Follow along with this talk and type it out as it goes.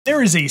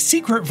There is a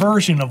secret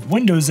version of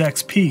Windows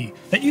XP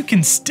that you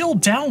can still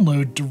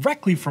download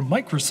directly from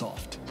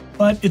Microsoft,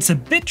 but it's a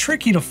bit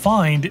tricky to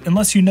find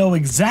unless you know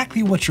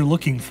exactly what you're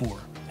looking for.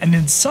 And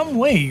in some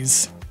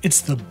ways, it's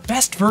the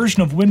best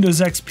version of Windows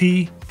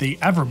XP they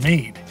ever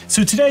made.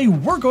 So today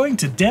we're going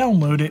to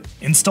download it,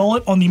 install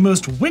it on the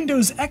most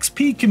Windows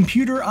XP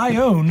computer I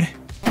own,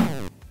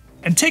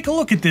 and take a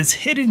look at this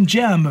hidden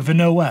gem of an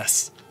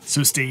OS.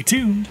 So stay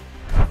tuned.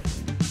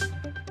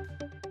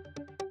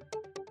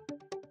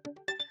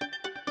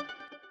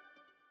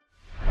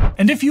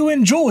 And if you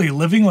enjoy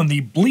living on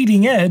the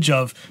bleeding edge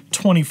of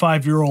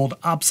 25-year-old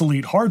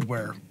obsolete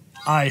hardware,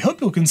 I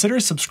hope you'll consider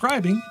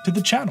subscribing to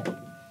the channel.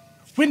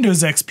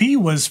 Windows XP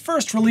was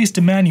first released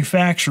in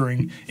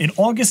manufacturing in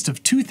August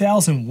of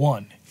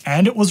 2001,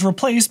 and it was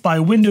replaced by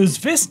Windows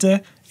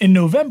Vista in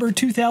November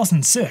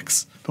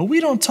 2006. But we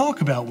don't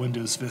talk about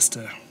Windows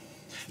Vista.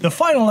 The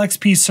final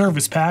XP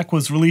Service Pack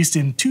was released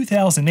in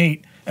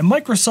 2008, and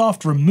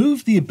Microsoft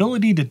removed the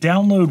ability to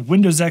download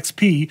Windows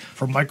XP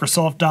from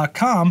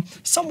Microsoft.com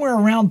somewhere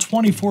around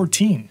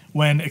 2014,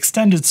 when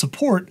extended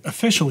support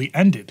officially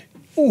ended.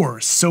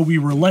 Or so we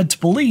were led to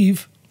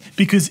believe,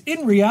 because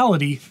in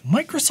reality,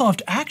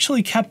 Microsoft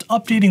actually kept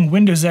updating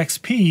Windows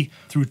XP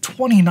through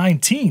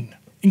 2019,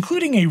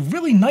 including a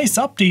really nice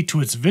update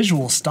to its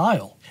visual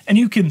style. And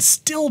you can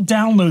still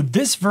download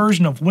this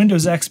version of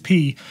Windows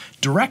XP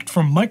direct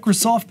from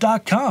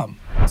Microsoft.com.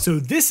 So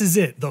this is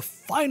it, the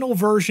final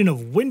version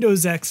of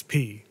Windows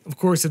XP. Of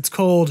course, it's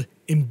called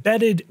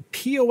Embedded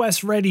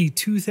POS Ready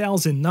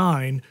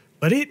 2009,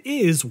 but it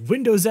is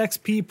Windows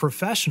XP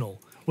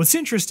Professional. What's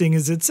interesting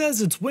is it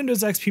says it's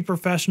Windows XP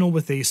Professional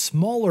with a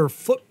smaller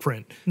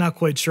footprint, not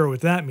quite sure what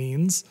that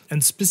means,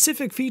 and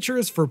specific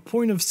features for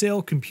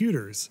point-of-sale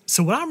computers.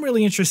 So what I'm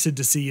really interested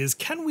to see is,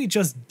 can we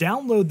just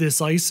download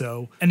this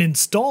ISO and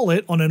install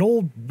it on an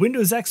old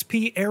Windows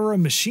XP era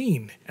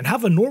machine and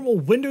have a normal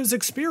Windows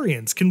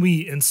experience? Can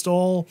we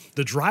install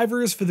the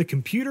drivers for the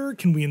computer?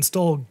 Can we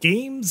install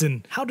games,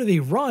 and how do they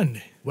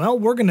run? Well,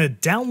 we're gonna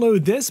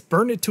download this,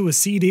 burn it to a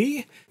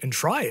CD, and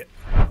try it.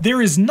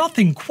 There is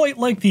nothing quite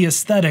like the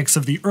aesthetics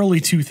of the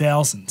early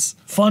 2000s.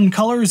 Fun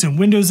colors in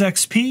Windows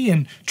XP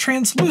and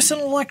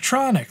translucent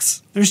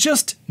electronics. There's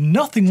just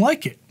nothing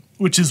like it,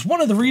 which is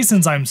one of the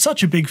reasons I'm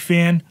such a big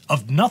fan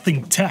of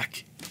Nothing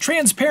Tech.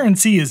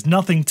 Transparency is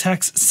Nothing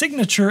Tech's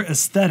signature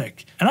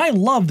aesthetic, and I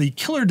love the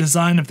killer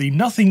design of the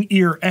Nothing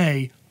Ear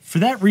A for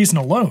that reason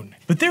alone.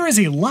 But there is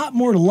a lot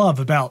more to love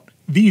about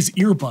these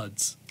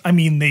earbuds. I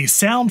mean, they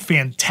sound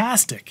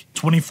fantastic.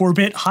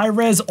 24-bit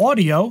high-res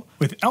audio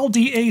with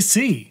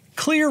LDAC,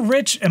 clear,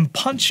 rich, and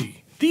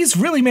punchy. These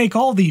really make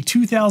all the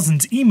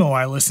 2000s emo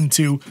I listen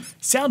to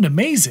sound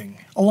amazing,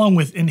 along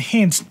with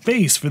enhanced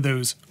bass for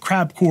those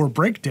crabcore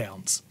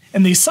breakdowns.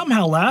 And they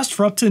somehow last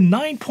for up to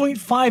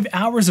 9.5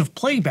 hours of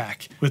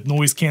playback with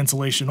noise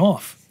cancellation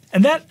off.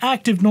 And that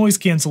active noise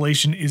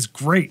cancellation is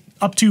great,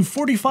 up to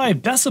 45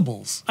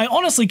 decibels. I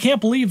honestly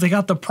can't believe they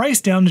got the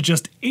price down to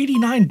just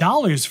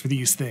 $89 for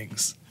these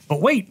things. But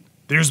wait,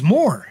 there's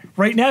more.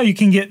 Right now you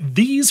can get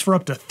these for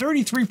up to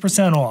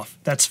 33% off.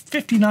 That's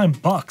 59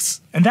 bucks.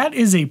 And that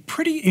is a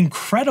pretty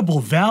incredible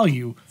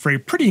value for a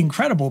pretty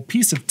incredible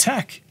piece of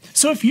tech.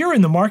 So if you're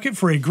in the market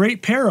for a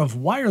great pair of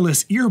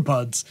wireless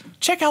earbuds,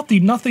 check out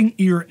the Nothing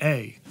Ear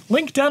A.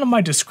 Link down in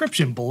my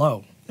description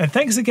below. And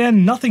thanks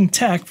again, Nothing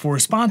Tech, for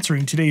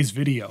sponsoring today's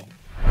video.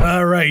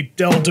 Alright,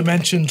 Dell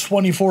Dimension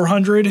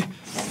 2400,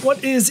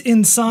 what is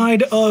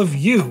inside of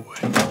you?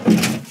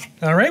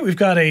 Alright, we've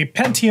got a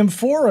Pentium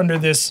 4 under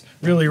this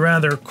really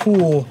rather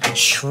cool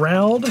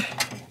shroud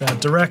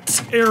that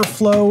directs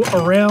airflow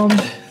around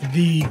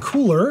the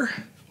cooler.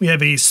 We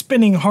have a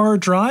spinning hard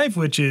drive,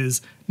 which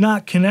is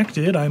not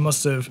connected. I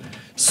must have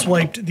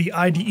swiped the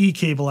IDE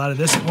cable out of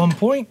this at one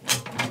point.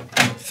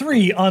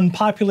 3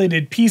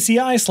 unpopulated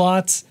PCI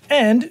slots,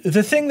 and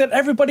the thing that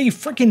everybody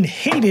freaking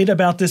hated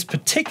about this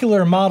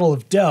particular model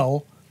of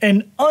Dell,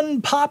 an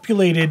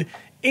unpopulated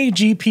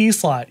AGP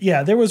slot.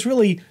 Yeah, there was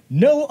really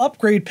no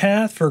upgrade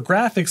path for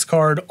graphics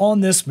card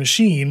on this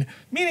machine,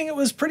 meaning it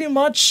was pretty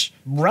much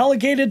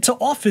relegated to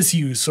office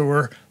use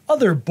or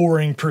other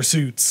boring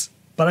pursuits.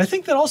 But I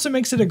think that also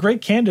makes it a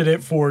great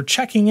candidate for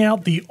checking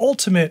out the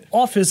ultimate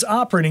office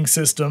operating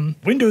system,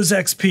 Windows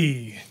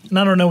XP. And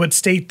I don't know what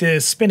state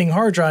this spinning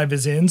hard drive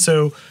is in,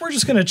 so we're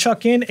just gonna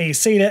chuck in a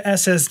SATA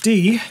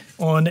SSD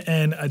on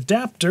an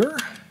adapter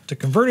to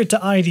convert it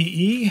to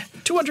IDE,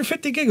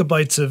 250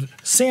 gigabytes of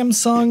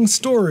Samsung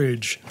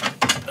storage.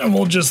 And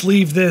we'll just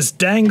leave this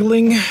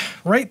dangling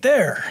right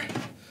there.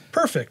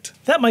 Perfect.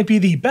 That might be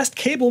the best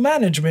cable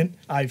management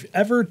I've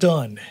ever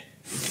done.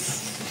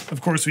 Of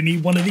course, we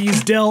need one of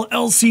these Dell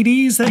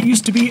LCDs that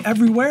used to be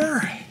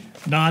everywhere.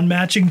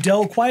 Non-matching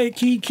Dell Quiet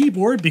Key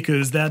keyboard,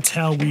 because that's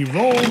how we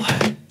roll.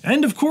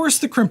 And of course,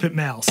 the Crimpet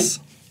mouse.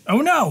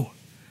 Oh no!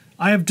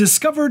 I have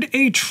discovered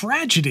a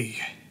tragedy.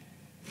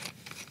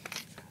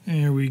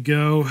 There we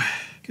go.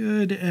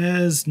 Good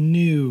as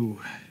new.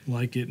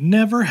 Like it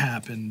never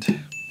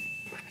happened.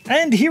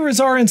 And here is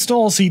our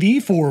install CD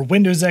for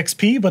Windows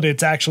XP, but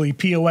it's actually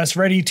POS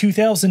Ready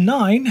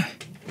 2009.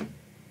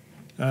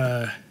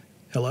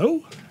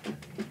 Hello?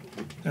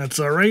 That's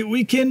alright,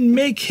 we can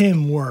make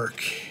him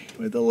work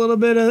with a little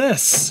bit of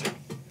this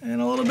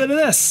and a little bit of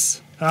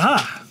this.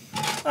 Aha!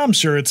 I'm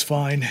sure it's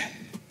fine.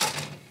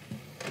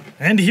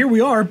 And here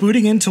we are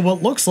booting into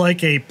what looks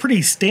like a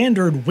pretty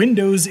standard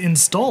Windows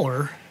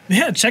installer.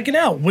 Yeah, check it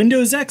out,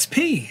 Windows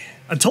XP.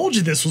 I told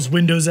you this was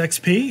Windows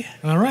XP.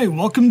 Alright,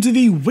 welcome to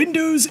the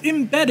Windows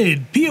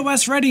Embedded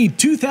POS Ready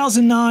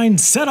 2009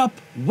 Setup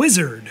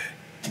Wizard.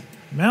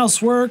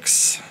 Mouse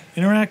works,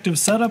 interactive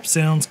setup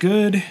sounds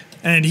good.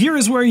 And here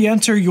is where you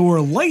enter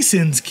your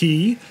license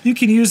key. You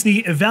can use the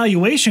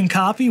evaluation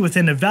copy with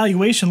an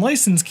evaluation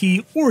license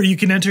key, or you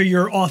can enter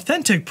your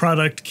authentic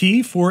product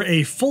key for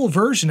a full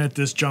version at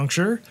this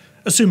juncture,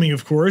 assuming,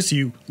 of course,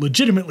 you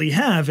legitimately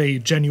have a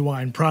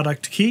genuine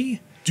product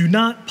key. Do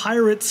not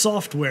pirate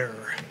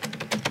software.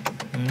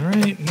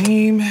 Alright,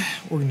 name,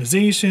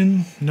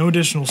 organization, no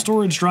additional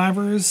storage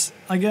drivers,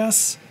 I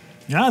guess.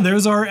 Yeah,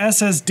 there's our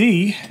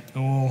SSD.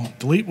 And we'll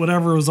delete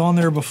whatever was on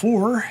there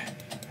before.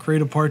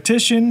 Create a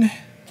partition.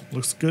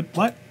 Looks good.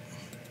 What?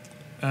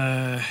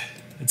 It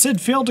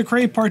said failed to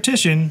create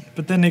partition,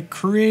 but then it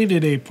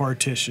created a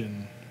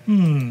partition.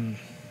 I'm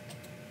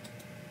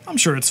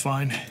sure it's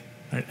fine.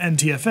 Alright,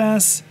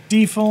 NTFS,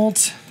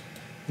 default.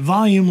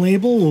 Volume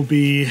label will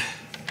be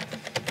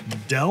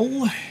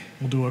Dell.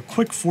 We'll do a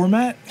quick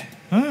format.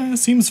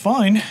 Seems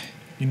fine.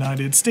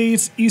 United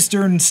States,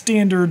 Eastern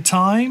Standard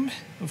Time,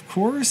 of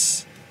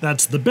course.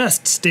 That's the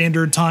best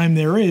standard time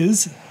there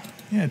is.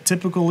 Yeah,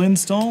 typical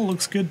install,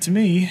 looks good to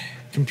me.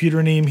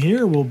 Computer name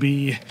here will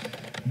be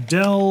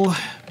Dell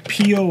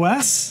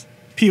POS.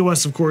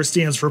 POS, of course,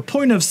 stands for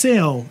point of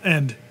sale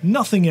and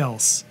nothing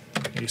else.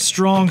 A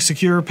strong,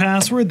 secure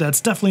password. That's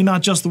definitely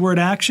not just the word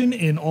action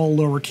in all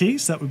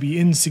lowercase. That would be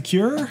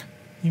insecure.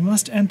 You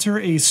must enter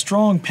a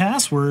strong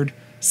password,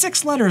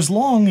 6 letters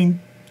long and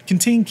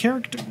contain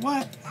character.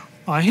 What?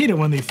 Oh, I hate it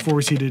when they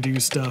force you to do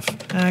stuff.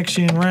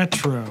 Action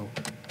retro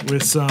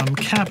with some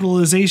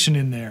capitalization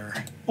in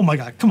there. Oh my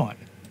god, come on.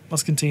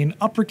 Must contain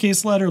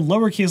uppercase letter,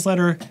 lowercase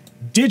letter,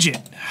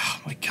 digit.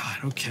 Oh my god,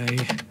 okay.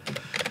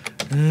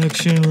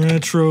 Action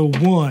retro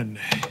 1.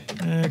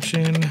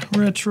 Action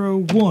retro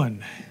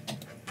 1.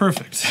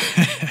 Perfect.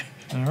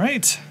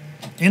 Alright.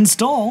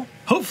 Install.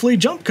 Hopefully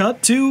jump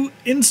cut to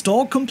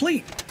install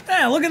complete.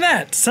 Ah, look at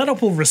that!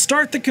 Setup will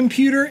restart the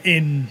computer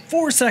in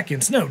 4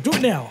 seconds. No, do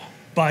it now.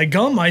 By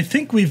gum, I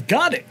think we've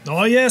got it.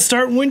 Oh yeah,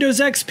 start Windows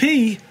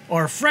XP.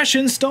 Our fresh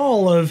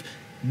install of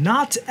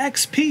Not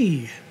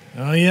XP.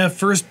 Oh yeah,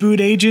 first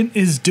boot agent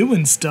is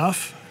doing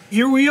stuff.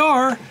 Here we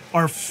are,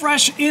 our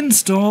fresh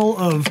install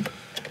of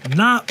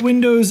Not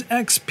Windows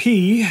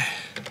XP.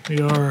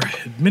 We are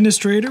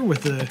administrator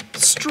with a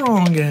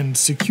strong and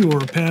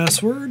secure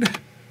password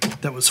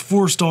that was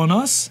forced on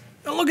us.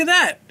 And look at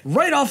that!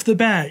 Right off the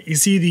bat, you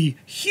see the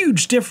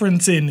huge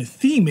difference in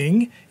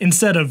theming.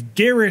 Instead of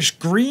garish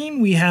green,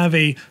 we have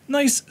a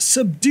nice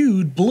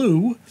subdued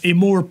blue, a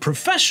more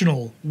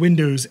professional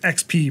Windows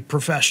XP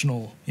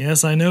Professional.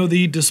 Yes, I know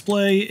the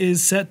display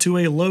is set to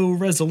a low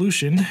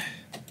resolution.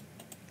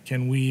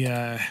 Can we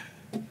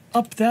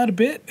up that a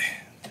bit?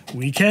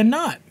 We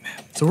cannot.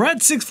 So we're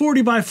at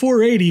 640 by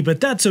 480,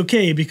 but that's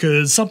okay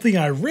because something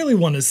I really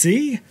want to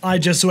see, I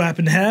just so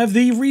happen to have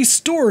the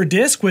restore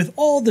disk with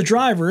all the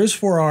drivers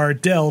for our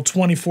Dell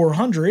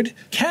 2400.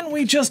 Can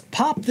we just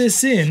pop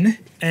this in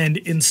and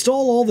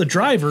install all the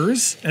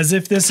drivers as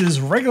if this is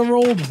regular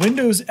old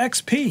Windows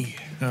XP?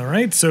 All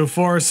right, so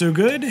far so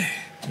good.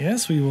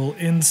 Yes, we will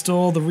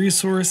install the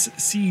resource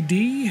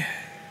CD.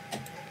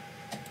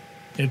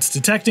 It's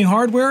detecting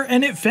hardware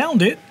and it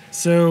found it.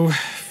 So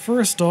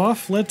first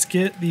off, let's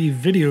get the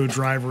video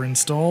driver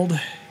installed.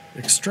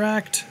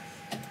 Extract.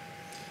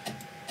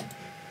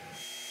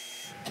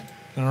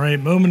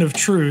 Alright, moment of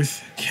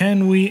truth.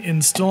 Can we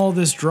install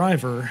this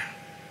driver?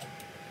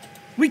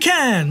 We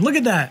can! Look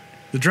at that!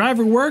 The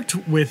driver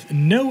worked with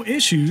no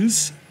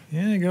issues.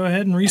 Yeah, go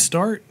ahead and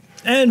restart.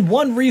 And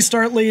one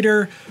restart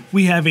later,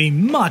 we have a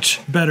much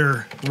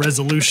better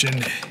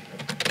resolution.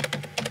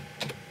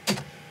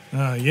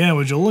 Yeah,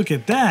 would you look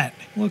at that?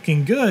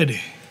 Looking good.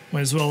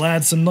 Might as well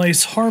add some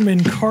nice Harman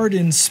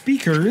Kardon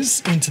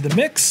speakers into the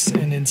mix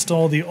and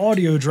install the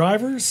audio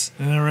drivers.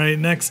 Alright,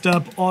 next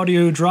up,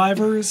 audio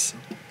drivers.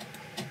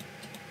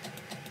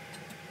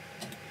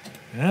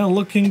 Yeah,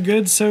 looking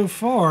good so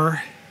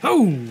far.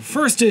 Oh,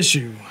 first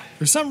issue.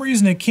 For some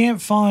reason it can't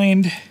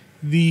find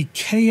the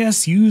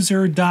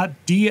ksuser.dll.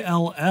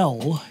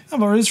 Oh,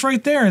 but it's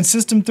right there in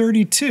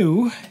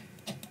System32.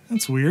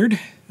 That's weird.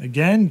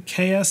 Again,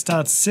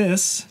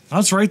 ks.sys.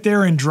 That's right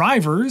there in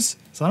drivers.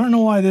 So I don't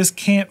know why this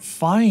can't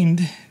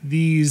find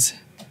these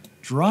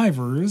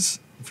drivers.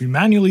 If we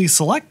manually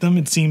select them,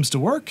 it seems to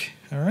work.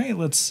 All right,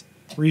 let's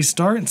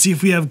restart and see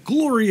if we have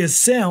glorious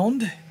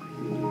sound.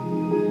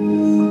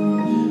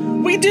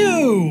 We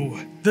do!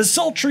 The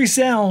sultry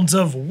sounds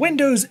of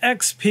Windows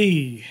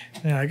XP.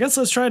 Yeah, I guess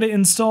let's try to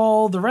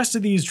install the rest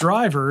of these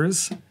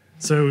drivers.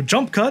 So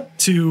jump cut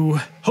to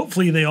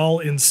Hopefully they all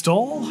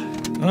install.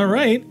 All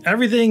right,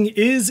 everything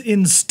is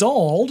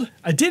installed.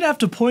 I did have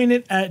to point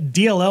it at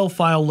DLL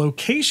file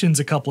locations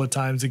a couple of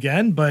times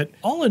again, but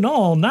all in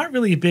all, not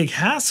really a big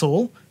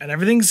hassle, and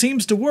everything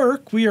seems to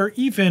work. We are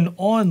even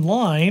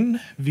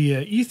online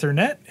via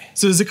Ethernet.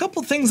 So there's a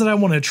couple things that I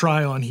want to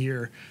try on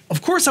here.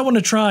 Of course, I want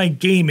to try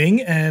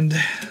gaming, and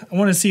I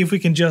want to see if we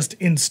can just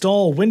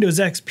install Windows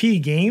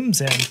XP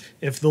games and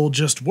if they'll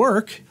just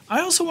work.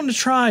 I also want to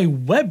try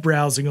web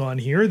browsing on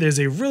here. There's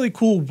a really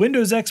cool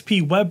Windows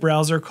XP web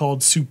browser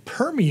called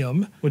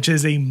Supermium, which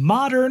is a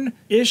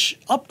modern-ish,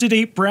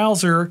 up-to-date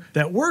browser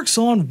that works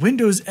on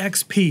Windows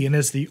XP, and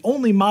is the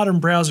only modern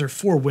browser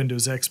for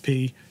Windows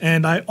XP.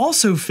 And I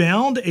also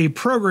found a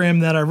program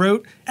that I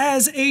wrote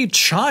as a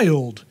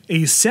child,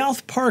 a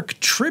South Park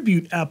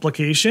tribute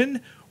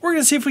application. We're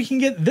going to see if we can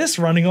get this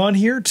running on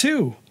here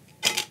too.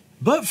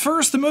 But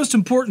first, the most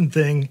important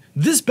thing,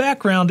 this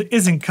background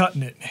isn't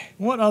cutting it.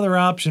 What other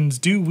options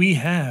do we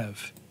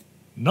have?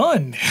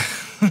 None.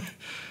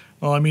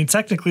 Well, I mean,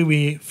 technically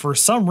we, for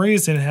some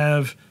reason,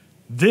 have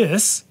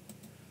this,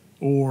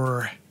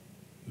 or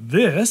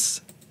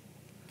this.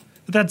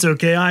 But that's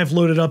okay, I've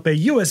loaded up a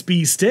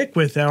USB stick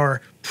with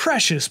our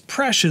precious,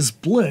 precious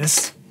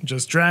bliss.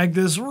 Just drag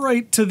this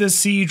right to the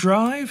C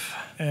drive,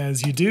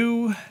 as you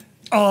do.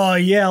 Oh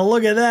yeah,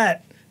 look at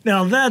that.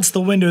 Now that's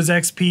the Windows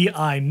XP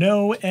I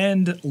know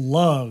and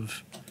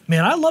love.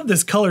 Man, I love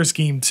this color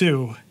scheme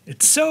too.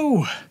 It's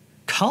so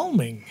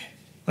calming.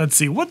 Let's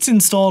see, what's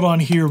installed on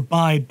here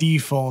by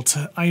default?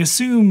 I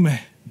assume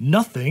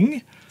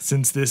nothing,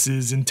 since this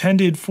is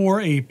intended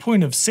for a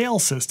point-of-sale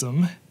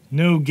system.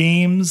 No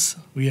games.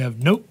 We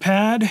have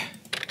Notepad.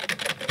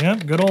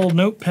 Yep, good old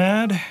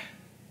Notepad.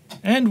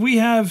 And we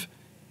have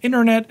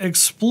Internet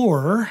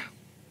Explorer,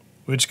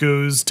 which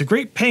goes to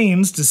great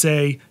pains to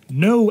say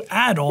no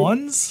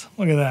add-ons.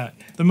 Look at that.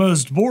 The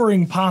most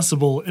boring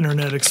possible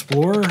Internet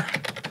Explorer.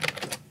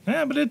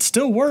 Yeah, but it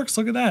still works.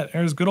 Look at that.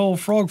 There's good old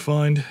Frog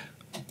Find.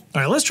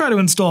 All right, let's try to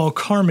install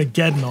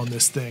Carmageddon on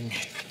this thing.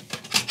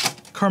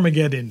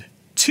 Carmageddon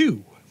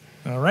 2.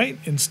 All right,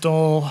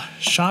 install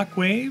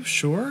Shockwave,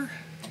 sure.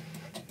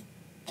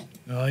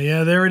 Oh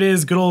yeah, there it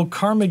is. Good old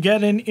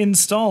Carmageddon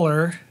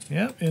installer.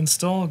 Yep,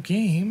 install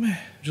game.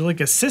 Would you like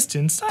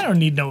assistance? I don't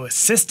need no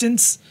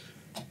assistance.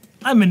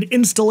 I'm an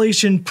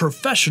installation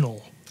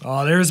professional.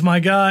 Oh, there's my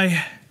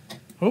guy.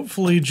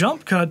 Hopefully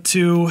jump cut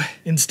to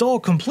install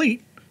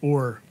complete,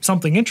 or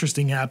something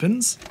interesting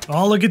happens.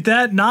 Oh, look at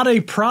that, not a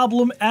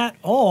problem at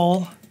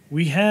all.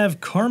 We have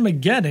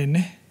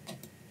Carmageddon.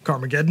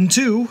 Carmageddon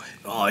 2.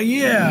 Oh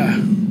yeah.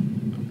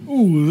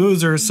 Ooh,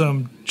 those are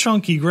some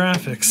chunky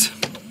graphics.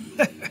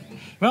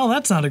 Well,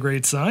 that's not a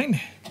great sign.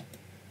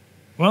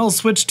 Well,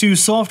 switch to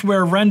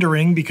software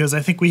rendering because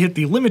I think we hit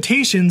the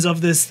limitations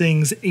of this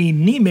thing's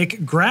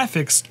anemic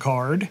graphics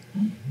card.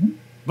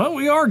 But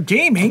we are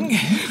gaming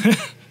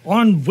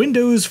on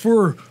Windows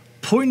for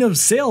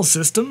point-of-sale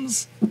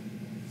systems.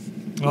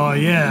 Oh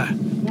yeah,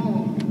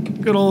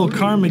 good old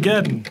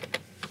Carmageddon.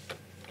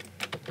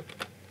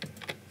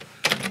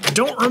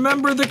 Don't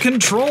remember the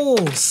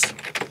controls.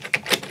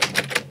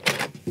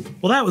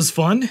 Well, that was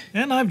fun,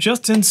 and I've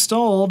just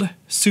installed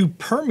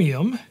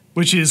Supermium,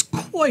 which is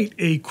quite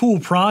a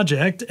cool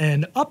project,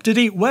 an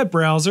up-to-date web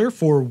browser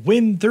for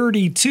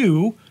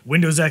Win32,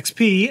 Windows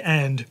XP,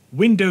 and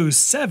Windows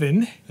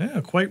 7.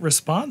 Yeah, quite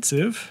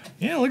responsive.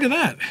 Yeah, look at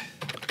that.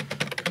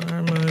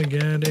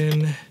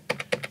 Carmageddon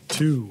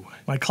 2.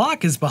 My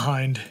clock is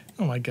behind.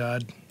 Oh my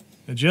god.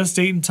 Adjust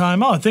date and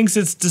time. Oh, it thinks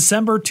it's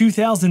December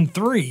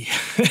 2003.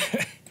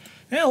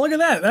 Yeah, look at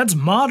that. That's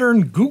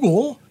modern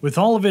Google with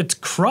all of its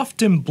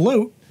cruft and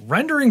bloat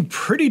rendering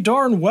pretty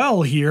darn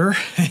well here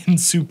in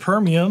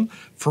Supermium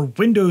for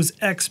Windows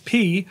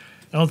XP.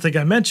 I don't think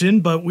I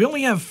mentioned, but we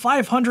only have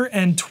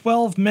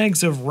 512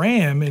 megs of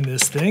RAM in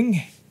this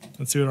thing.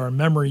 Let's see what our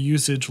memory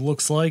usage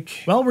looks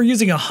like. Well, we're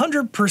using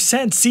 100%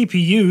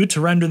 CPU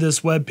to render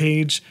this web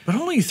page, but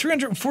only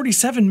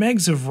 347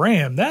 megs of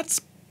RAM.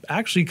 That's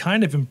actually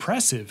kind of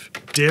impressive.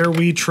 Dare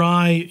we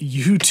try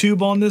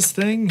YouTube on this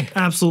thing?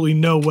 Absolutely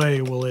no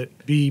way will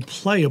it be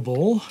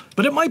playable,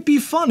 but it might be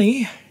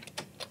funny.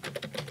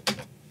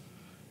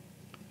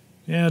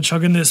 Yeah,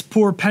 chugging this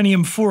poor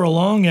Pentium 4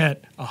 along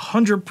at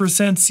 100%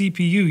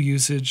 CPU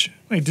usage.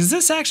 Wait, does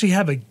this actually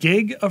have a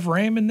gig of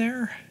RAM in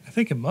there? I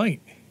think it might.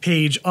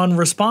 Page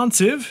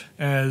unresponsive,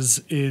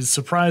 as is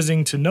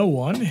surprising to no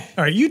one.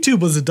 All right,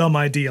 YouTube was a dumb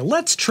idea.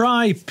 Let's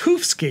try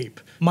Poofscape,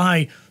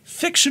 my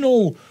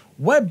fictional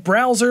web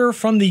browser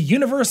from the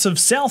universe of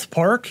South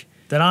Park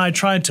that I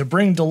tried to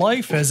bring to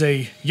life as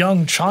a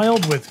young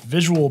child with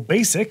Visual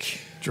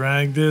Basic.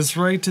 Drag this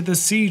right to the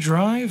C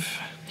drive.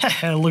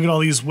 Look at all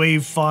these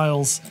WAV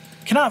files.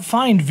 Cannot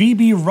find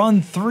VB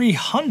Run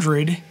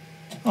 300.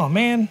 Oh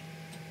man.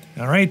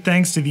 Alright,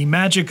 thanks to the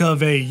magic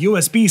of a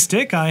USB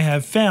stick, I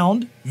have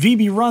found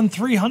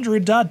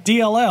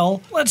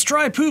VBRun300.dll. Let's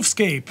try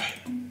Poofscape.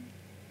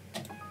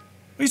 What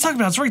are you talking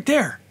about? It's right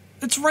there.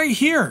 It's right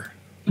here.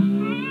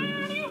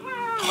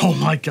 Oh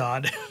my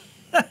god.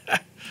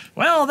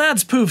 Well,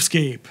 that's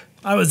Poofscape.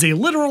 I was a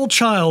literal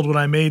child when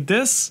I made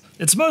this.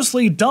 It's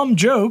mostly dumb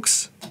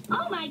jokes.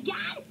 Oh my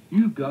god!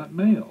 You've got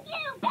mail.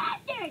 You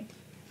bastard!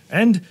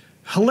 And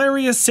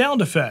hilarious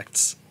sound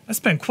effects. I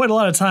spent quite a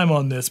lot of time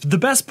on this, but the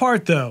best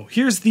part though,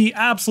 here's the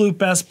absolute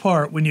best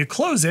part. When you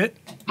close it,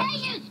 Hey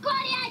you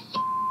squatty ass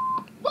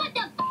shit! What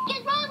the f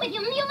is wrong with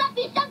you? You must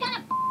be some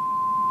kind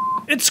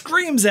of it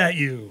screams at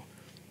you.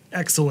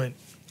 Excellent.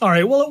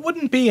 Alright, well it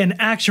wouldn't be an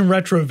action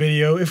retro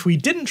video if we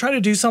didn't try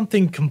to do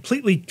something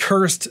completely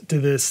cursed to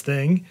this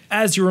thing.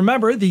 As you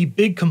remember, the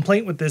big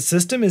complaint with this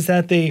system is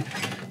that they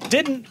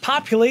didn't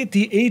populate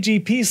the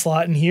AGP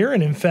slot in here,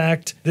 and in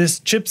fact, this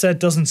chipset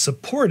doesn't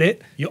support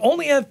it. You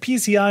only have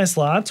PCI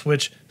slots,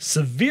 which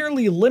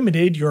severely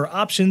limited your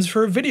options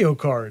for video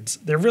cards.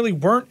 There really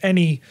weren't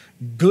any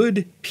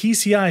good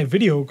PCI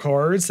video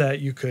cards that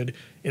you could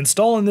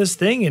install in this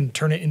thing and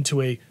turn it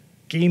into a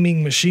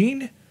gaming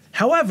machine.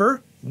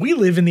 However, we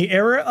live in the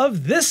era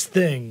of this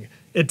thing.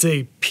 It's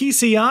a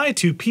PCI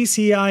to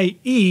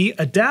PCIe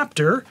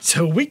adapter,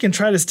 so we can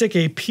try to stick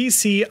a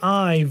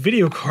PCI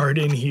video card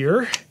in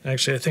here.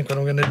 Actually, I think what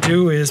I'm gonna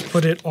do is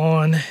put it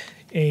on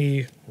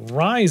a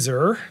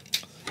riser.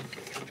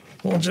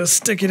 We'll just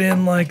stick it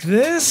in like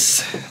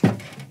this.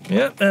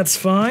 Yep, that's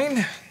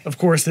fine. Of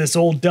course, this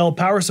old Dell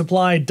power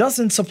supply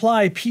doesn't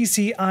supply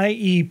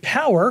PCIe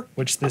power,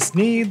 which this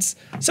needs,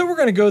 so we're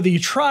gonna go the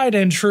tried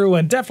and true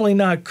and definitely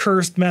not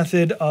cursed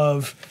method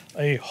of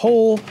a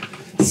whole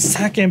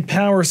second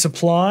power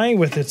supply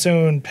with its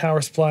own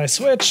power supply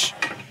switch.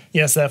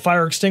 Yes, that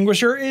fire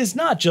extinguisher is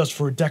not just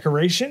for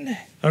decoration.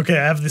 Okay,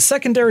 I have the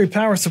secondary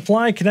power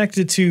supply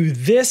connected to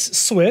this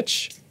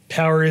switch.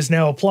 Power is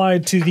now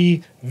applied to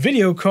the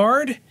video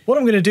card. What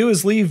I'm gonna do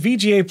is leave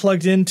VGA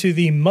plugged into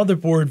the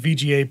motherboard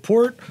VGA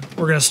port.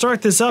 We're gonna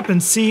start this up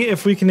and see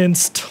if we can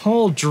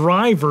install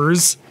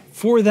drivers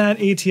for that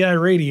ATI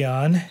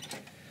Radeon,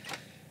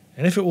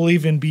 and if it will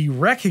even be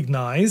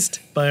recognized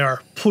by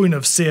our point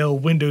of sale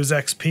Windows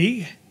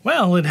XP.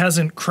 Well, it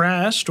hasn't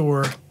crashed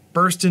or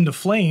burst into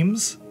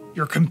flames.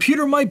 Your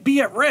computer might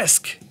be at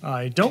risk.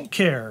 I don't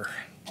care.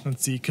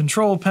 Let's see,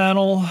 control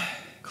panel,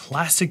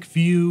 classic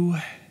view.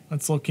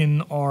 Let's look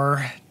in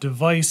our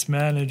device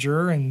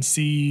manager and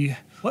see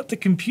what the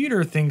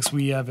computer thinks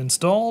we have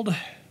installed.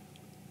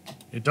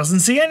 It doesn't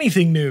see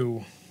anything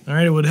new. All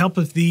right, it would help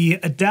if the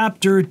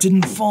adapter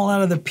didn't fall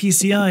out of the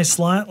PCI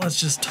slot.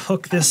 Let's just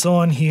hook this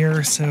on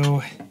here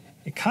so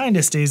it kind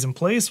of stays in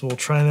place. We'll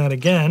try that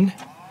again.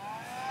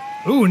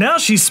 Ooh, now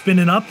she's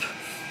spinning up.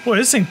 Boy,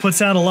 this thing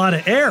puts out a lot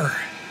of air.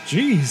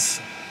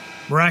 Jeez.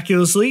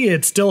 Miraculously,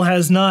 it still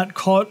has not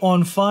caught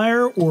on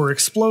fire or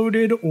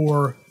exploded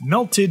or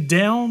melted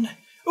down.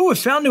 Ooh, it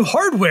found new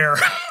hardware.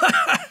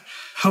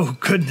 Oh,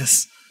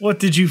 goodness. What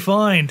did you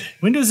find?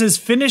 Windows has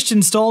finished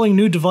installing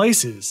new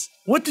devices.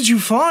 What did you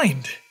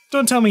find?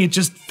 Don't tell me it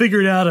just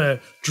figured out a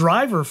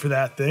driver for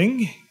that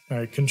thing. All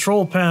right,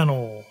 control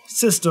panel,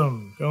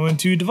 system, go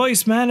into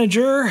device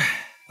manager.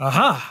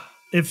 Aha,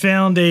 it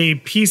found a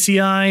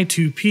PCI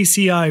to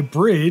PCI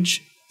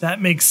bridge. That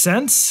makes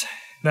sense.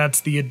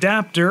 That's the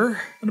adapter.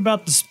 What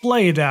about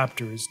display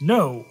adapters?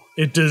 No,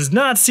 it does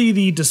not see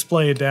the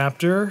display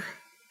adapter.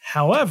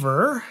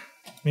 However,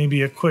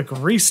 maybe a quick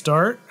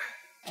restart.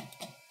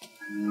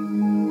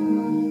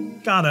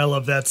 God, I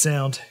love that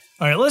sound.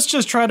 All right, let's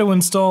just try to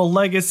install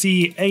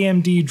legacy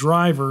AMD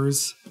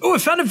drivers. Oh, I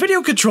found a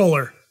video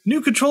controller. New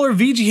controller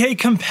VGA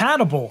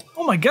compatible.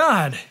 Oh my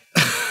God.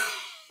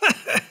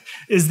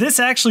 Is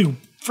this actually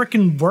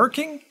frickin'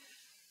 working?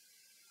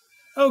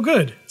 Oh,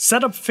 good.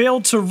 Setup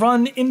failed to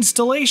run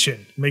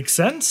installation. Makes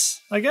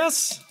sense, I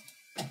guess?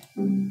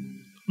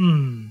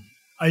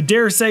 I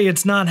dare say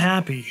it's not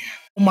happy.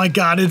 Oh my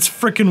God, it's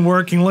frickin'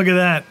 working. Look at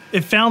that.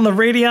 It found the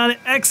Radeon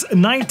X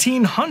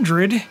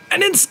 1900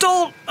 and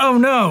installed. Oh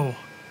no.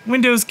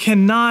 Windows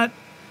cannot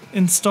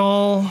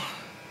install.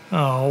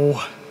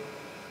 Oh.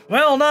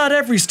 Well, not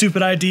every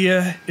stupid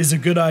idea is a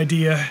good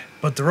idea,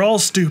 but they're all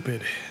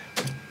stupid.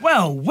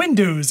 Well,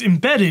 Windows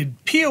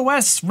Embedded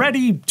POS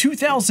Ready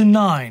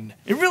 2009.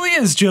 It really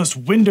is just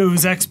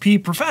Windows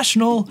XP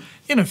Professional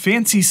in a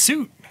fancy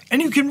suit.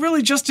 And you can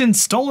really just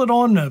install it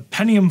on a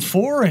Pentium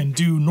 4 and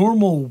do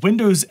normal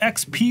Windows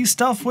XP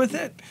stuff with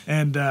it.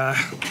 And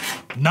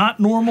not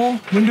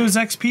normal Windows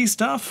XP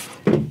stuff.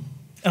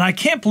 And I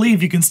can't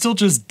believe you can still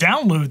just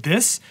download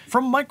this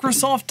from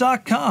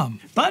Microsoft.com.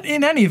 But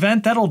in any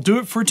event, that'll do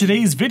it for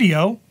today's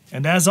video.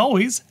 And as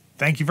always,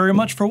 thank you very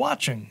much for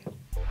watching.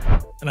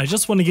 And I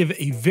just want to give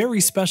a very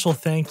special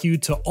thank you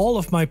to all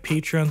of my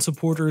Patreon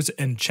supporters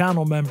and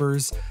channel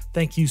members.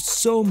 Thank you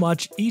so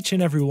much, each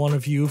and every one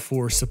of you,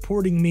 for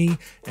supporting me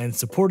and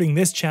supporting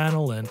this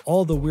channel and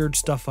all the weird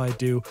stuff I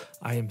do.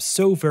 I am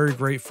so very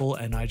grateful,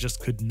 and I just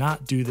could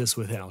not do this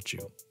without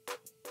you.